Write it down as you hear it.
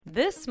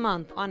This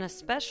month on a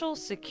special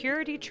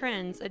Security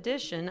Trends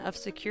edition of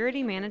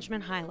Security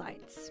Management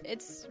Highlights.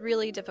 It's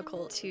really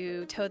difficult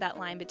to toe that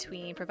line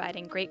between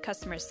providing great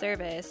customer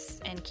service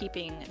and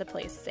keeping the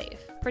place safe.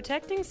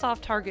 Protecting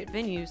soft target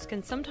venues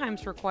can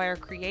sometimes require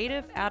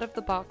creative,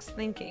 out-of-the-box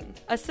thinking.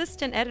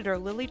 Assistant editor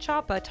Lily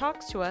Chapa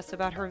talks to us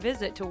about her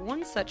visit to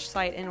one such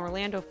site in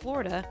Orlando,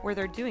 Florida, where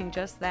they're doing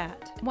just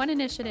that. One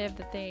initiative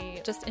that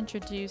they just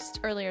introduced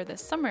earlier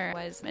this summer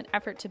was an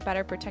effort to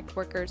better protect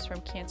workers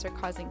from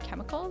cancer-causing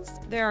chemicals.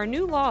 There are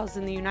new laws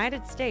in the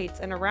United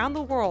States and around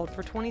the world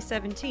for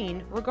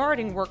 2017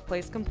 regarding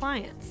workplace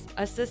compliance.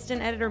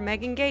 Assistant editor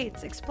Megan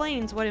Gates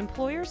explains what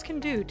employers can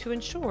do to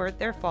ensure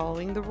they're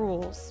following the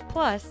rules.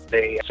 Plus,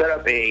 they set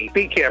up a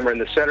speed camera in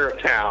the center of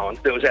town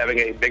that was having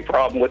a big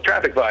problem with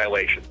traffic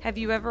violations. Have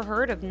you ever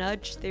heard of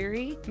nudge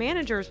theory?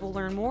 Managers will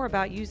learn more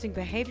about using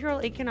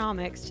behavioral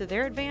economics to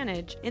their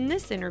advantage in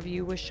this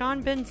interview with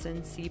Sean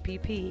Benson,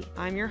 CPP.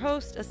 I'm your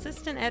host,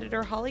 Assistant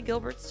Editor Holly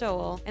Gilbert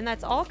Stowell, and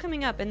that's all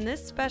coming up in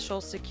this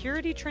special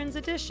Security Trends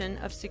edition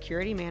of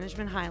Security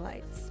Management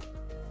Highlights.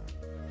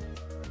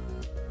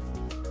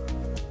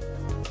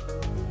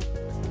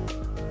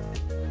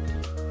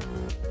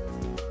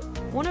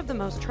 One of the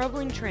most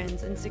troubling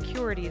trends in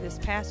security this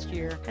past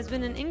year has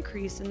been an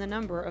increase in the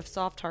number of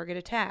soft target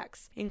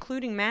attacks,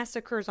 including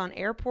massacres on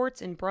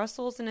airports in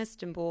Brussels and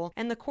Istanbul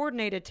and the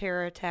coordinated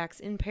terror attacks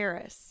in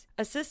Paris.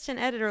 Assistant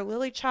editor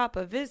Lily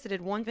Chapa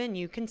visited one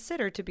venue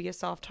considered to be a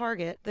soft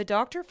target, the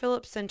Dr.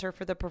 Phillips Center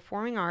for the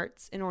Performing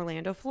Arts in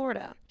Orlando,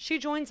 Florida. She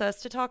joins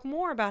us to talk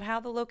more about how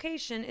the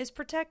location is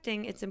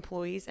protecting its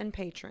employees and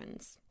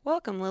patrons.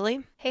 Welcome,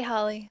 Lily. Hey,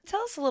 Holly.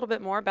 Tell us a little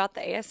bit more about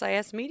the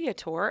ASIS Media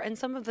Tour and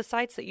some of the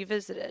sites that you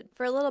visited.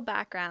 For a little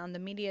background, the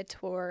Media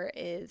Tour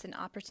is an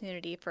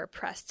opportunity for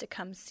press to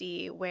come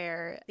see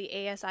where the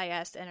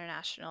ASIS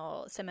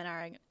International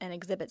Seminar and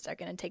exhibits are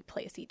going to take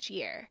place each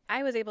year.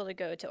 I was able to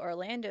go to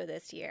Orlando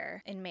this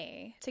year in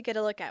May to get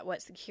a look at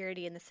what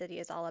security in the city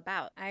is all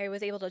about. I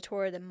was able to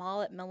tour the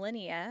mall at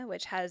Millennia,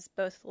 which has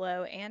both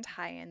low and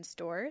high-end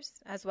stores,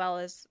 as well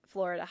as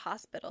Florida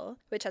Hospital,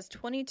 which has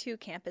 22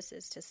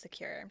 campuses to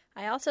secure.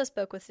 I also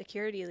spoke with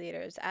security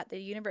leaders at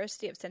the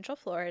University of Central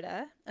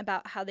Florida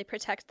about how they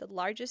protect the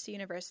largest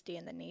university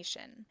in the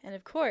nation. And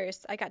of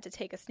course, I got to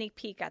take a sneak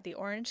peek at the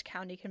Orange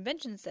County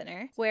Convention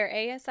Center, where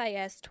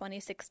ASIS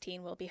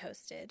 2016 will be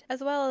hosted,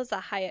 as well as the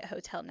Hyatt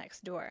Hotel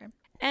next door.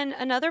 And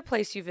another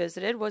place you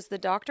visited was the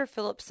Dr.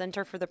 Phillips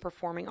Center for the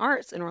Performing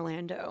Arts in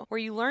Orlando, where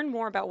you learned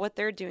more about what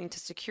they're doing to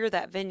secure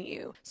that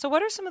venue. So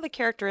what are some of the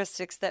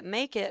characteristics that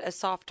make it a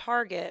soft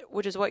target,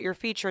 which is what your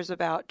feature is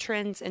about,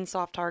 trends in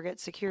soft target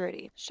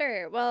security?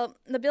 Sure. Well,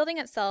 the building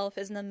itself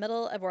is in the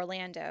middle of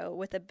Orlando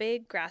with a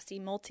big grassy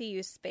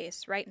multi-use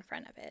space right in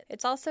front of it.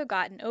 It's also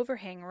got an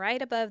overhang right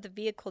above the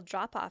vehicle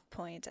drop-off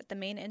point at the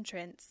main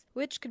entrance,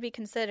 which could be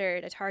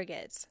considered a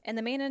target. And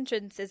the main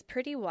entrance is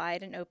pretty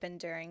wide and open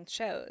during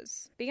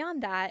shows.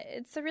 Beyond that,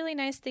 it's a really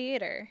nice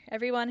theater.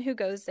 Everyone who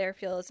goes there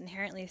feels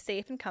inherently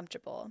safe and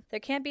comfortable. There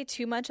can't be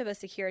too much of a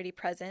security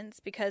presence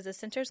because the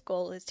center's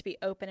goal is to be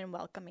open and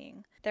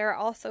welcoming. There are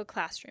also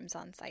classrooms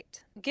on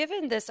site.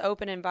 Given this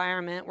open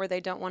environment where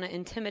they don't want to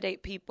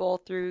intimidate people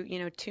through,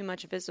 too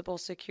much visible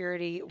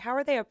security, how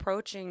are they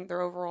approaching their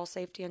overall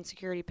safety and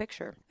security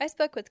picture? I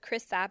spoke with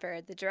Chris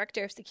Savard, the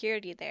director of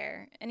security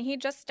there, and he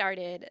just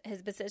started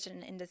his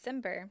position in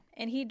December.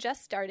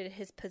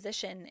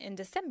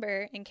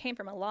 And came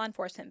from a law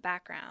enforcement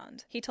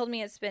background. He told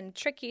me it's been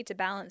tricky to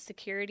balance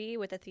security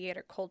with a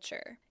theater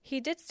culture. He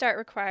did start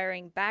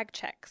requiring bag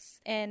checks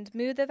and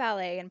move the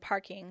valet and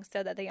parking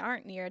so that they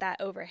aren't near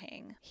that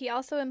overhang. He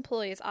also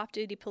employs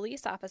off-duty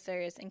police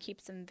officers and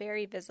keeps them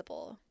very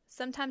visible.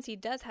 Sometimes he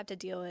does have to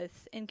deal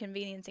with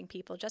inconveniencing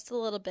people just a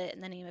little bit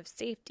in the name of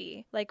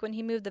safety. Like when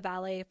he moved the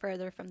valet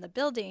further from the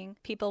building,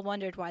 people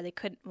wondered why they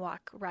couldn't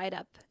walk right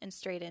up and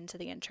straight into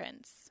the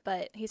entrance.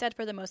 But he said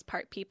for the most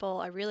part,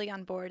 people are really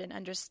on board and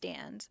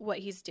understand what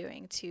he's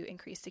doing to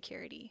increase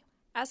security.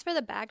 As for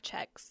the bag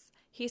checks,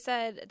 he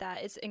said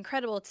that it's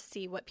incredible to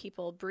see what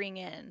people bring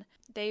in.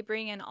 They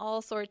bring in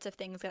all sorts of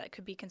things that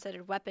could be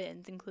considered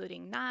weapons,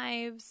 including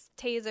knives,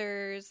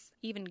 tasers,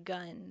 even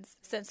guns,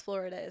 since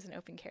Florida is an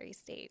open carry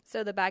state.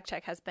 So the bag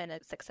check has been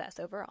a success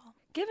overall.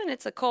 Given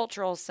it's a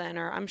cultural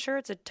center, I'm sure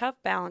it's a tough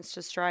balance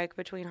to strike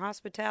between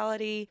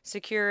hospitality,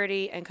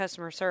 security, and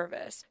customer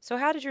service. So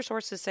how did your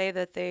sources say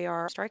that they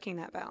are striking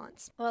that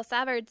balance? Well,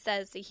 Savard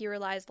says that he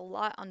relies a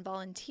lot on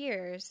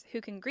volunteers who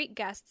can greet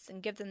guests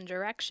and give them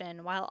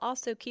direction while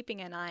also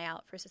keeping an eye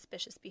out for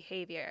suspicious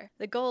behavior.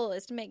 The goal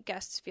is to make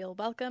guests feel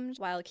welcomed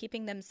while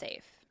keeping them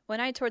safe. When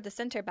I toured the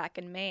center back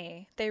in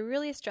May, they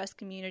really stressed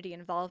community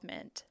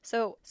involvement.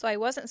 So I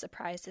wasn't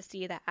surprised to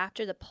see that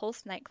after the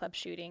Pulse nightclub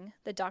shooting,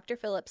 the Dr.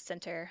 Phillips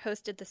Center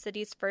hosted the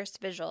city's first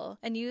vigil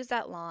and used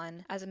that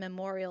lawn as a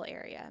memorial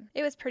area.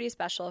 It was pretty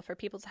special for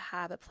people to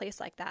have a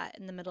place like that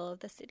in the middle of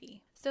the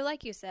city. So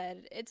like you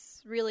said,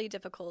 it's really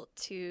difficult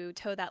to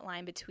toe that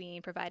line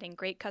between providing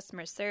great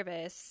customer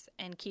service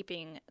and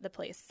keeping the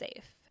place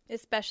safe.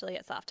 especially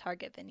at soft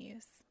target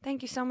venues.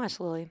 Thank you so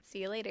much, Lily.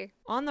 See you later.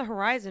 On the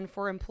horizon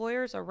for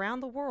employers around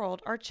the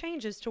world are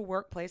changes to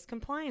workplace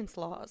compliance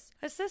laws.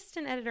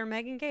 Assistant Editor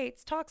Megan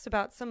Gates talks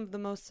about some of the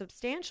most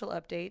substantial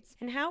updates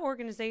and how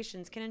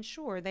organizations can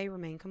ensure they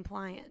remain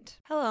compliant.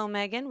 Hello,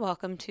 Megan.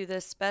 Welcome to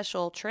this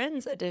special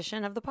Trends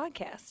edition of the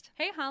podcast.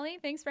 Hey, Holly.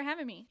 Thanks for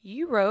having me.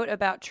 You wrote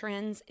about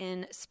trends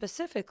in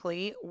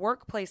specifically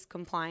workplace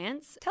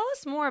compliance. Tell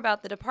us more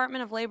about the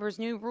Department of Labor's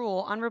new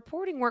rule on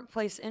reporting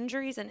workplace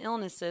injuries and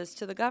illnesses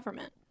to the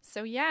government.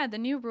 So yeah, the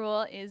new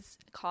rule is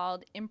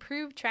called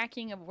Improved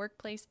Tracking of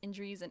Workplace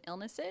Injuries and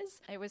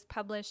Illnesses. It was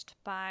published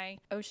by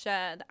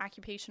OSHA, the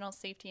Occupational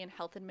Safety and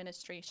Health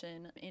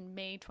Administration, in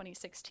May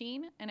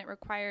 2016, and it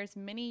requires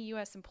many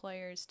U.S.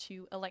 employers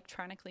to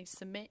electronically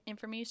submit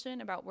information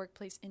about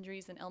workplace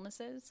injuries and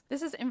illnesses.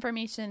 This is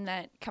information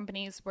that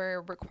companies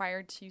were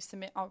required to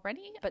submit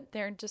already, but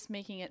they're just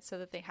making it so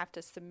that they have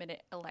to submit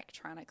it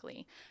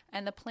electronically.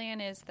 And the plan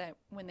is that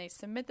when they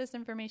submit this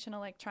information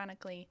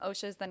electronically,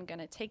 OSHA is then going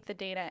to take the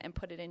data and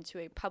put it into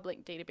a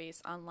public database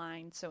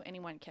online so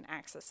anyone can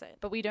access it.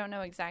 But we don't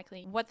know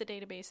exactly what the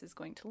database is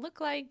going to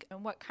look like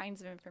and what kinds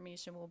of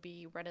information will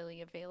be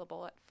readily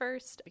available at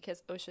first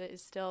because OSHA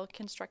is still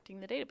constructing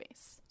the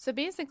database. So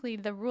basically,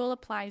 the rule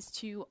applies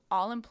to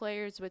all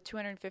employers with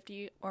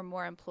 250 or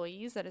more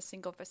employees at a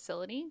single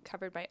facility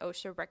covered by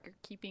OSHA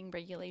record-keeping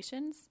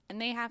regulations, and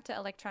they have to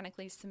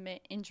electronically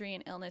submit injury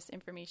and illness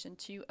information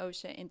to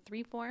OSHA in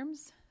 3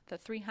 forms. The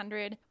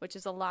 300, which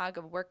is a log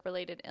of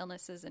work-related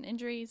illnesses and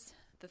injuries,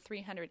 the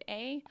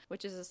 300A,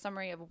 which is a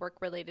summary of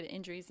work-related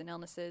injuries and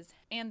illnesses,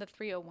 and the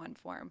 301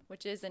 form,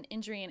 which is an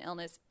injury and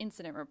illness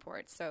incident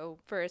report. So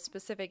for a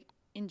specific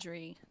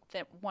injury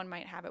that one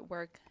might have at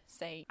work,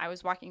 say I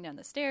was walking down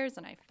the stairs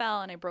and I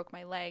fell and I broke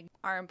my leg,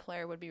 our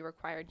employer would be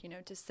required,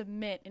 to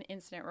submit an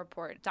incident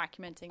report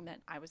documenting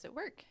that I was at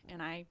work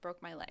and I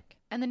broke my leg.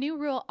 And the new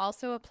rule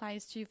also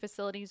applies to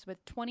facilities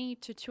with 20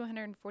 to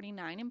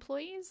 249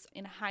 employees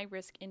in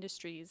high-risk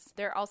industries.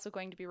 They're also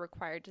going to be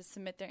required to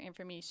submit their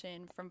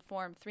information from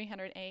Form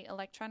 300A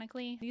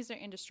electronically. These are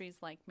industries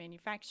like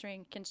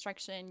manufacturing,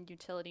 construction,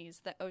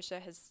 utilities that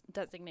OSHA has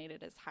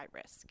designated as high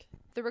risk.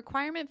 The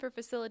requirement for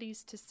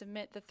facilities to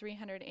submit the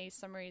 300A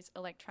summaries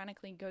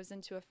electronically goes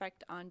into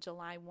effect on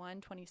July 1,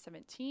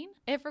 2017.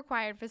 If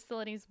required,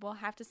 facilities will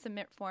have to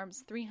submit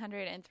Forms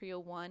 300 and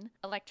 301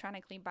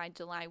 electronically by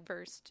July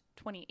 1st,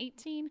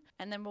 2018,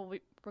 and then will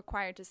be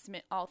required to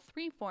submit all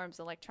 3 forms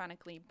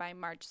electronically by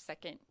March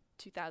 2nd,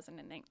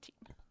 2019.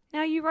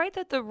 Now, you write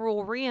that the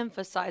rule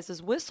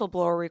reemphasizes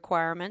whistleblower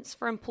requirements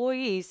for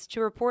employees to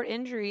report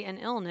injury and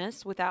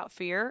illness without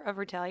fear of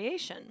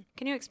retaliation.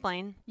 Can you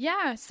explain?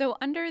 Yeah, so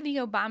under the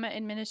Obama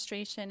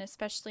administration,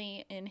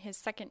 especially in his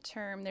second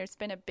term, there's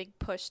been a big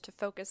push to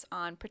focus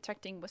on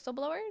protecting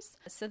whistleblowers.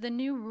 So the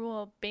new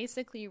rule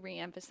basically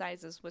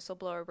reemphasizes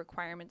whistleblower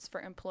requirements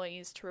for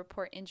employees to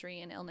report injury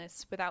and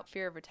illness without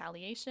fear of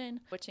retaliation,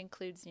 which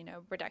includes,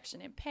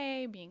 reduction in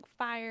pay, being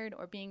fired,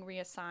 or being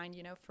reassigned,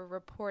 for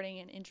reporting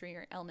an injury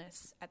or illness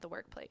at the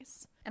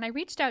workplace. And I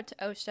reached out to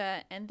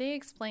OSHA, and they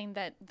explained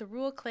that the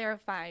rule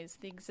clarifies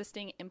the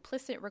existing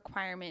implicit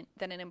requirement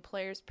that an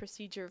employer's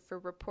procedure for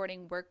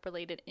reporting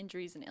work-related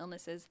injuries and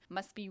illnesses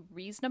must be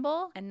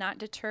reasonable and not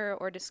deter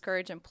or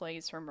discourage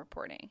employees from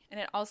reporting. And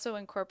it also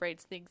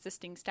incorporates the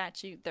existing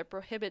statute that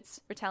prohibits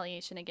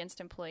retaliation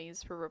against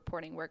employees for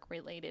reporting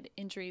work-related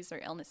injuries or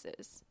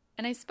illnesses.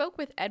 And I spoke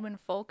with Edwin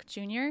Folk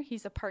Jr.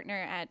 He's a partner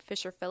at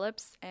Fisher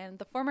Phillips and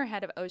the former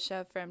head of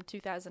OSHA from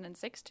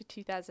 2006 to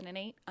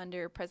 2008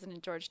 under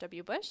President George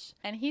W. Bush.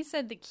 And he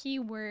said the key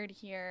word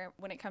here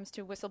when it comes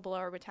to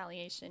whistleblower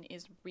retaliation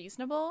is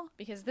reasonable,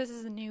 because this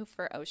is new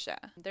for OSHA.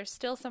 There's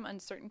still some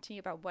uncertainty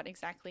about what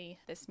exactly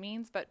this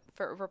means, but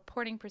for a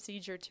reporting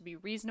procedure to be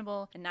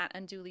reasonable and not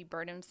unduly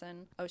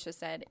burdensome, OSHA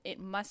said it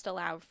must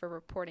allow for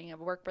reporting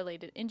of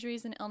work-related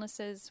injuries and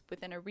illnesses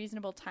within a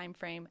reasonable time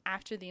frame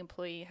after the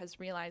employee has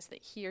realized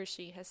that he or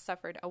she has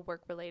suffered a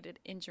work-related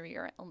injury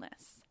or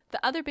illness.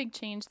 The other big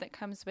change that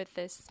comes with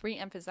this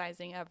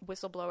re-emphasizing of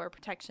whistleblower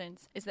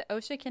protections is that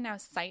OSHA can now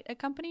cite a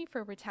company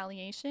for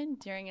retaliation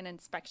during an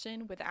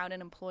inspection without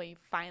an employee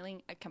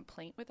filing a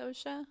complaint with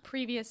OSHA.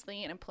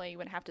 Previously, an employee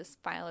would have to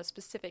file a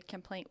specific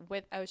complaint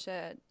with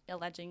OSHA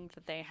alleging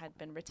that they had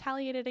been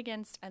retaliated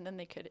against, and then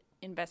they could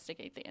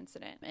investigate the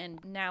incident. And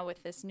now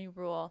with this new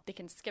rule, they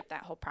can skip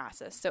that whole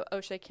process. So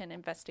OSHA can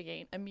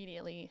investigate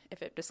immediately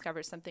if it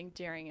discovers something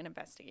during an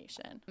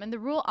investigation. And the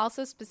rule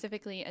also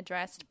specifically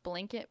addressed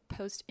blanket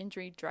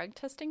post-injury drug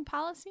testing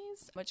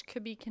policies, which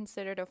could be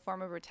considered a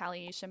form of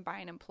retaliation by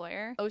an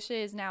employer.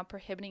 OSHA is now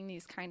prohibiting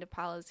these kind of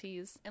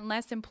policies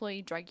unless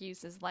employee drug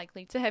use is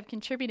likely to have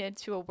contributed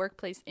to a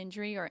workplace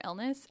injury or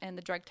illness, and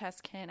the drug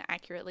test can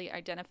accurately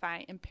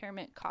identify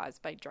impairment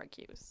caused by drug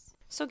use.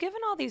 So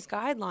given all these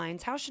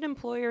guidelines, how should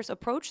employers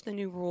approach the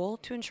new rule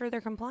to ensure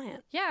they're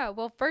compliant? Yeah,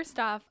 well, first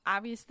off,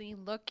 obviously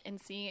look and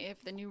see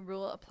if the new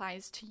rule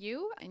applies to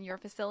you and your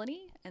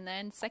facility. And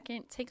then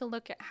second, take a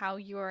look at how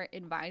you're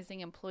advising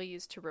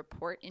employees to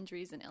report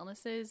injuries and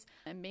illnesses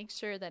and make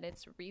sure that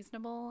it's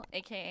reasonable,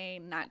 aka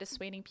not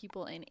dissuading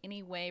people in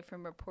any way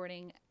from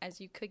reporting,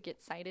 as you could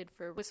get cited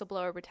for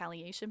whistleblower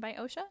retaliation by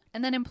OSHA.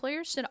 And then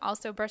employers should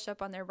also brush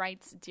up on their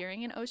rights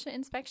during an OSHA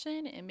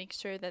inspection and make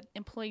sure that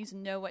employees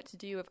know what to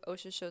do if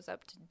OSHA shows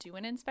up to do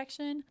an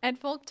inspection. Ed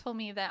Folk told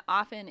me that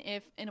often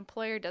if an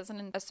employer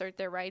doesn't assert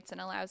their rights and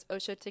allows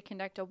OSHA to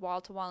conduct a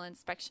wall-to-wall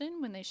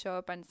inspection when they show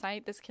up on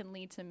site, this can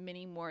lead to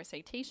many more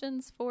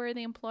citations for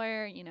the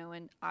employer,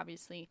 and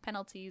obviously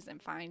penalties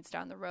and fines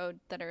down the road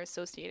that are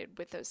associated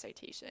with those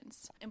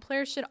citations.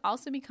 Employers should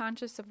also be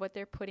conscious of what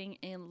they're putting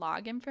in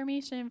log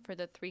information for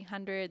the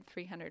 300,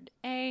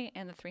 300A,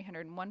 and the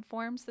 301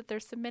 forms that they're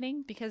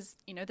submitting, because,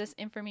 this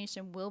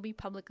information will be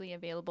publicly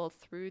available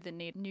through the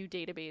new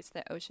database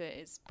that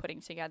OSHA is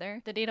putting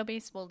together. The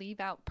database will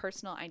leave out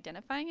personal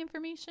identifying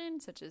information,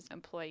 such as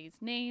employees'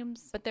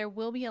 names, but there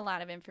will be a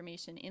lot of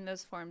information in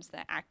those forms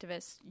that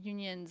activists,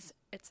 unions,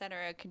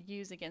 etc. could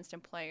use against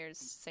employers,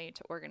 say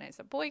to organize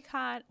a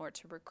boycott or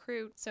to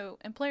recruit. So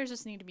employers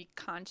just need to be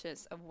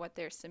conscious of what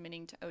they're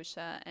submitting to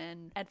OSHA,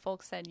 and Ed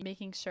Folk said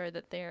making sure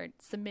that they're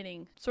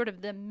submitting sort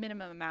of the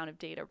minimum amount of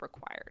data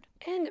required.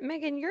 And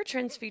Megan, your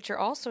trends feature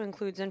also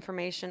includes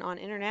information on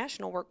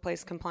international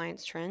workplace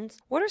compliance trends.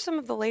 What are some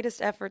of the latest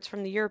efforts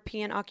from the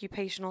European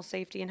Occupational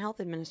Safety and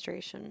Health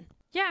Administration?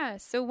 Yeah,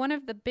 so one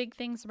of the big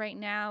things right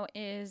now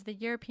is the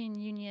European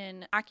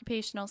Union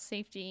Occupational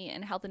Safety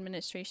and Health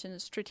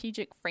Administration's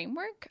strategic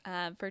framework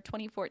for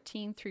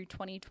 2014 through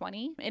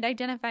 2020. It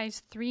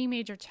identifies 3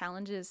 major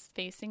challenges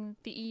facing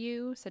the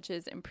EU, such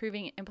as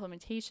improving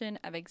implementation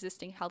of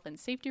existing health and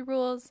safety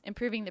rules,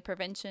 improving the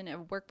prevention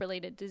of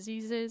work-related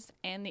diseases,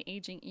 and the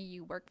aging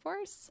EU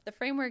workforce. The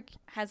framework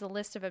has a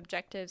list of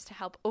objectives to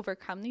help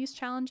overcome these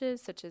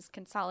challenges, such as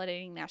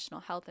consolidating national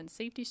health and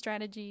safety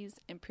strategies,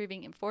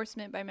 improving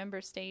enforcement by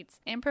member states,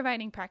 and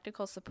providing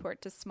practical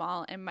support to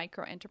small and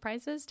micro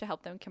enterprises to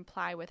help them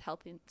comply with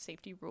health and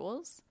safety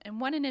rules. And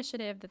one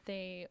initiative that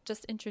they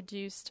just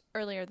introduced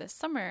earlier this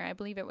summer, I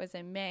believe it was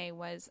in May,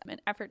 was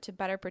an effort to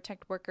better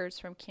protect workers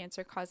from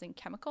cancer-causing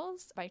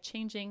chemicals by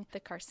changing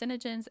the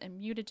carcinogens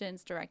and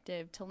mutagens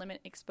directive to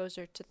limit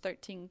exposure to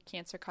 13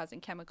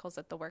 cancer-causing chemicals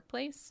at the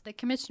workplace. The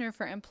Commissioner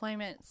for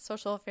Employment,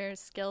 Social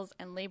Affairs, Skills,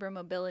 and Labor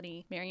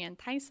Mobility, Marianne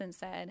Tyson,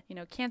 said,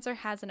 cancer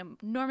has an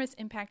enormous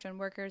impact on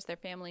workers, their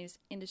families,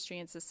 industry,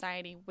 and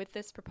society. With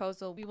this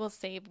proposal, we will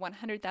save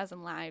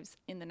 100,000 lives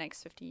in the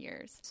next 50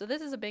 years. So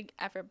this is a big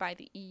effort by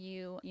the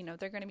EU.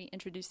 They're going to be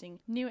introducing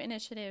new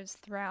initiatives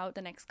throughout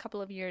the next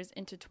couple of years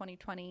into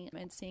 2020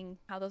 and seeing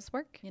how those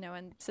work,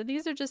 and so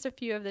these are just a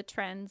few of the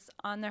trends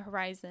on the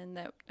horizon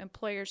that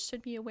employers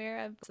should be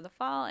aware of for the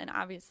fall and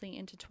obviously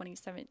into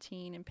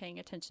 2017 and paying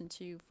attention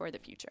to for the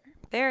future.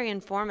 Very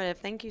informative.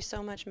 Thank you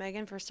so much,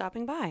 Megan, for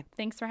stopping by.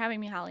 Thanks for having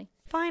me, Holly.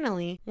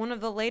 Finally, one of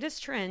the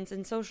latest trends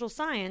in social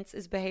science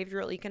is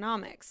behavioral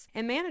economics,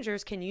 and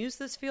managers can use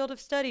this field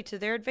of study to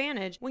their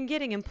advantage when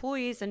getting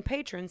employees and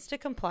patrons to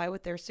comply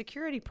with their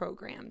security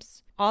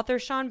programs. Author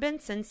Sean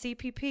Benson,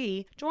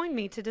 CPP, joined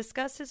me to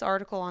discuss his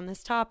article on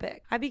this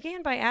topic. I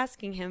began by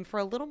asking him for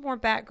a little more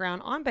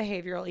background on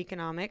behavioral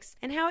economics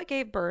and how it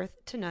gave birth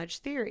to nudge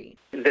theory.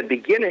 The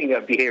beginning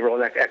of behavioral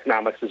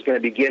economics is going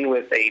to begin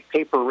with a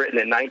paper written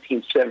in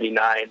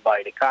 1979 by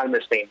an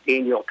economist named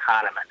Daniel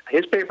Kahneman.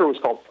 His paper was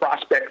called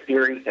Prospect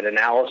Theory and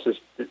Analysis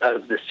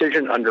of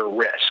Decision Under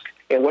Risk.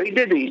 And what he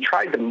did, he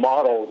tried to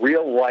model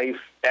real-life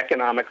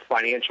economic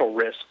financial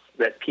risks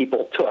that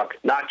people took,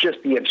 not just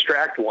the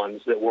abstract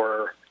ones that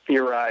were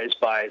theorized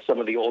by some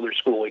of the older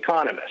school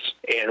economists.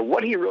 And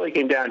what he really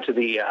came down to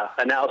the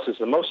analysis,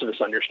 and most of us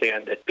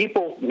understand that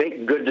people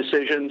make good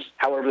decisions,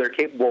 however, they're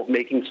capable of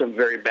making some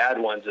very bad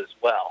ones as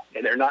well.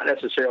 And they're not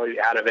necessarily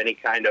out of any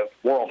kind of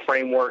moral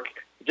framework.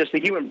 Just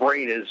the human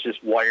brain is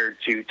just wired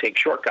to take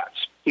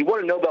shortcuts. He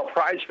won a Nobel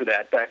Prize for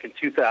that back in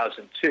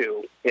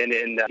 2002. And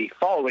in the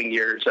following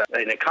years,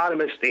 an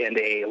economist and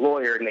a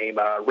lawyer named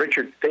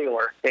Richard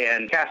Thaler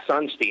and Cass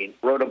Sunstein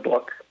wrote a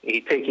book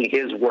taking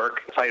his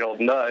work titled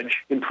Nudge,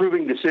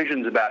 Improving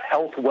Decisions About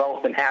Health,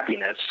 Wealth, and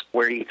Happiness,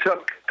 where he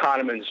took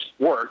Kahneman's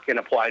work and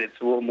applied it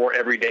to a little more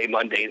everyday,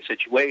 mundane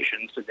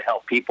situations to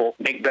help people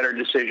make better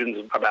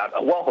decisions about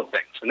a wealth of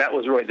things. And that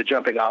was really the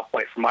jumping off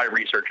point for my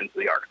research into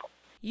the article.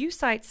 You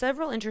cite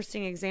several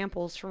interesting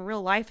examples from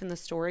real life in the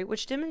story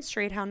which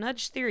demonstrate how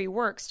nudge theory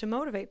works to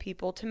motivate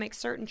people to make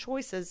certain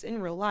choices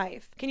in real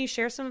life. Can you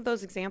share some of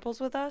those examples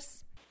with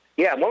us?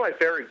 Yeah, one of my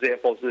favorite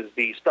examples is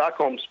the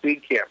Stockholm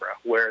speed camera,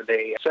 where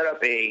they set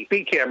up a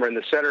speed camera in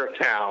the center of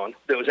town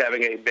that was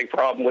having a big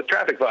problem with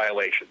traffic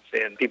violations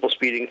and people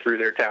speeding through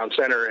their town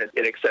center at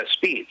excess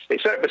speeds. They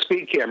set up a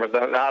speed camera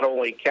that not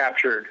only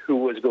captured who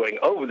was going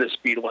over the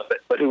speed limit,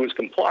 but who was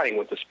complying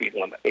with the speed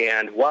limit.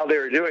 And while they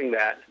were doing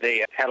that,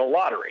 they had a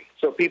lottery.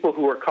 So people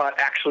who were caught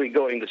actually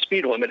going the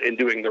speed limit and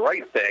doing the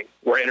right thing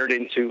were entered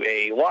into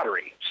a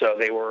lottery. So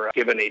they were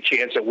given a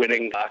chance of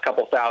winning a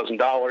couple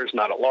 $1,000s,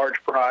 not a large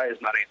prize,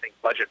 not anything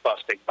budget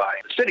busting by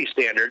city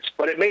standards,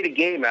 but it made a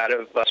game out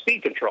of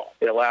speed control.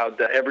 It allowed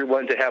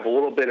everyone to have a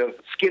little bit of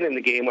skin in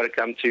the game when it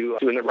comes to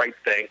doing the right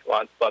thing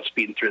while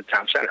speeding through the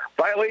town center.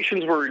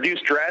 Violations were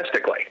reduced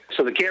drastically.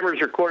 So the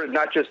cameras recorded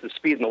not just the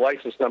speed and the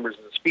license numbers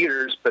of the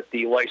speeders, but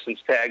the license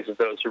tags of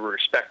those who were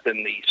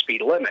respecting the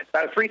speed limit.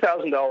 About a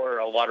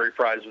 $3,000 lottery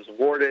prize was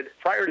awarded.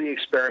 Prior to the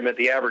experiment,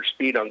 the average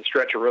speed on the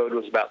stretch of road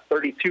was about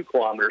 32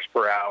 kilometers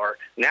per hour.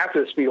 And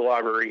after the speed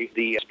lottery,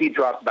 the speed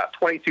dropped about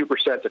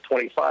 22% to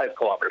 25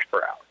 kilometers per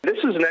hour. This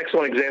is an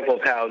excellent example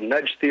of how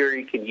nudge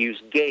theory can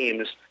use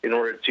games in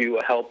order to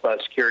help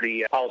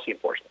security policy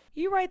enforcement.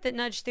 You write that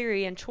nudge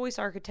theory and choice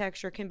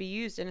architecture can be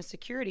used in a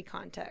security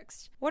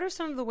context. What are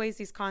some of the ways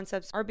these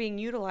concepts are being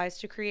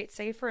utilized to create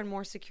safer and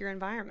more secure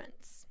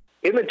environments?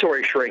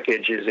 Inventory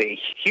shrinkage is a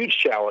huge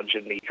challenge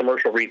in the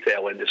commercial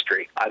retail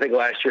industry. I think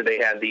last year they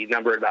had the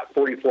number at about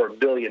 $44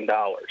 billion.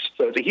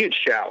 So it's a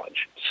huge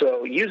challenge.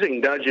 So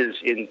using nudges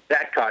in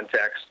that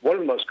context, one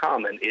of the most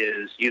common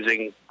is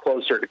using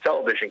closed-circuit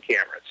television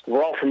cameras.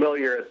 We're all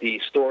familiar at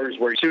the stores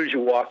where as soon as you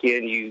walk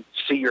in, you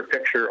see your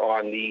picture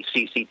on the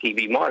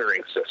CCTV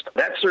monitoring system.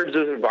 That serves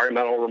as an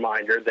environmental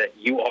reminder that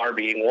you are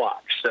being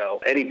watched.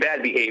 So any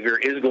bad behavior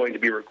is going to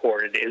be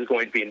recorded, is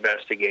going to be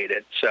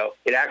investigated. So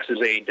it acts as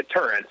a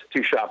deterrent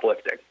to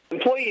shoplifting.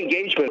 Employee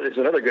engagement is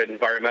another good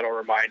environmental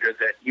reminder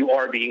that you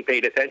are being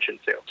paid attention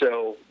to.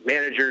 So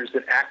managers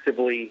that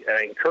actively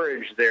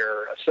encourage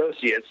their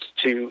associates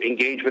to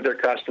engage with their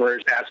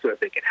customers, ask them if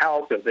they can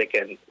help, if they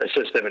can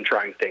assist them in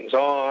trying things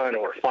on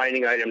or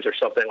finding items or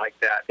something like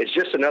that. It's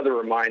just another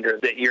reminder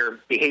that your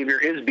behavior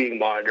is being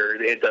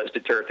monitored. It does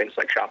deter things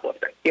like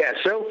shoplifting. Yeah,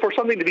 so for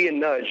something to be a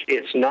nudge,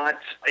 it's not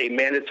a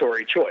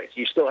mandatory choice.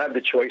 You still have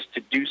the choice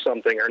to do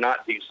something or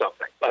not do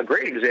something. A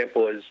great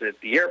example is at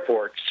the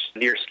airports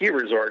near ski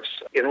resorts.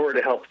 In order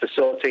to help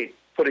facilitate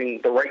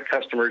putting the right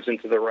customers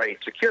into the right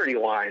security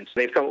lines,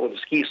 they've come up with a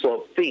ski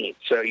slope theme.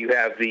 So you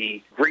have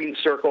the green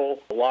circle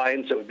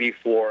lines that would be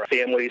for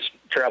families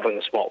traveling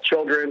with small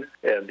children,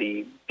 and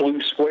the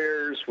blue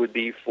squares would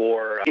be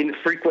for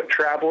infrequent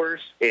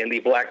travelers, and the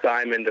black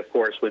diamond, of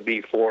course, would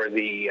be for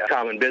the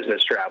common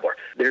business traveler.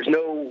 There's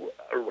no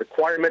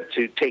requirement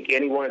to take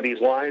any one of these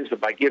lines, but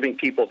by giving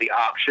people the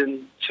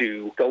option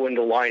to go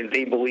into line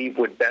they believe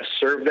would best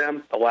serve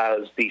them,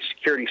 allows the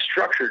security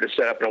structure to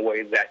set up in a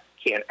way that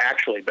can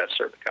actually best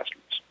serve the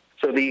customers.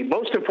 So the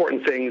most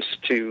important things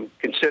to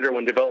consider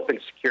when developing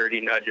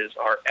security nudges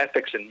are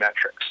ethics and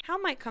metrics. How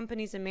might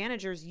companies and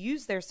managers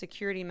use their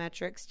security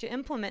metrics to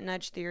implement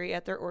nudge theory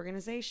at their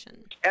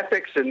organization?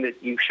 Ethics in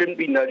that you shouldn't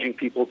be nudging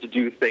people to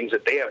do things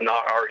that they have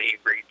not already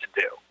agreed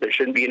to do. There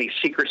shouldn't be any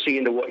secrecy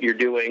into what you're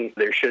doing.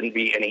 There shouldn't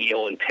be any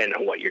ill intent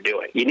on what you're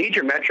doing. You need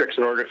your metrics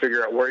in order to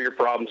figure out where your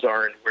problems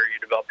are and where you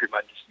develop your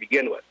nudges to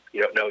begin with.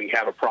 You don't know you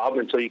have a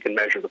problem until you can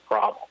measure the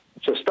problem.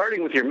 So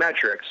starting with your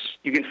metrics,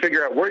 you can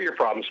figure out where your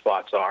problem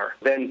spots are,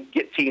 then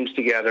get teams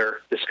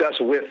together, discuss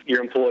with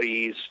your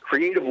employees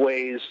creative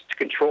ways to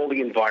control the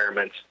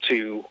environment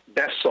to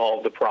best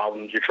solve the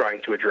problems you're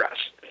trying to address.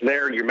 From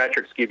there, your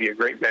metrics give you a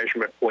great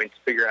measurement point to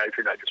figure out if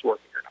your nudge is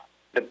working or not.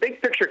 The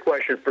big picture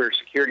question for a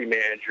security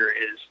manager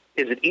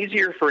is it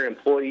easier for an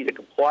employee to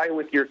comply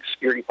with your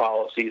security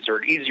policies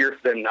or easier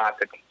for them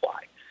not to comply?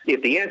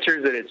 If the answer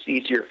is that it's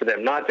easier for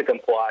them not to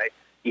comply,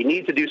 you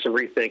need to do some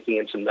rethinking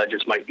and some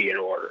nudges might be in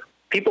order.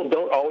 People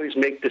don't always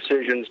make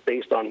decisions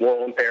based on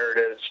moral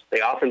imperatives.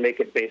 They often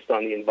make it based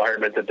on the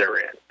environment that they're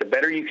in. The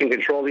better you can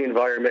control the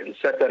environment and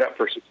set that up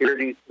for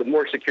security, the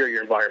more secure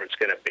your environment's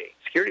going to be.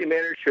 Security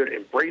managers should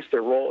embrace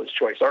their role as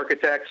choice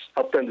architects,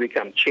 help them to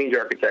become change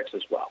architects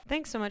as well.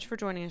 Thanks so much for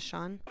joining us,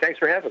 Sean. Thanks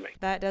for having me.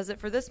 That does it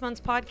for this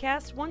month's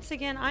podcast. Once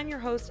again, I'm your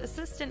host,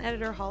 Assistant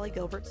Editor Holly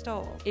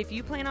Gilbert-Stoll. If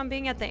you plan on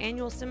being at the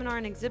annual seminar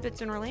and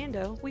exhibits in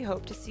Orlando, we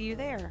hope to see you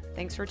there.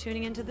 Thanks for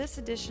tuning into this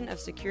edition of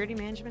Security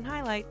Management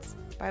Highlights.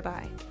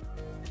 Bye-bye.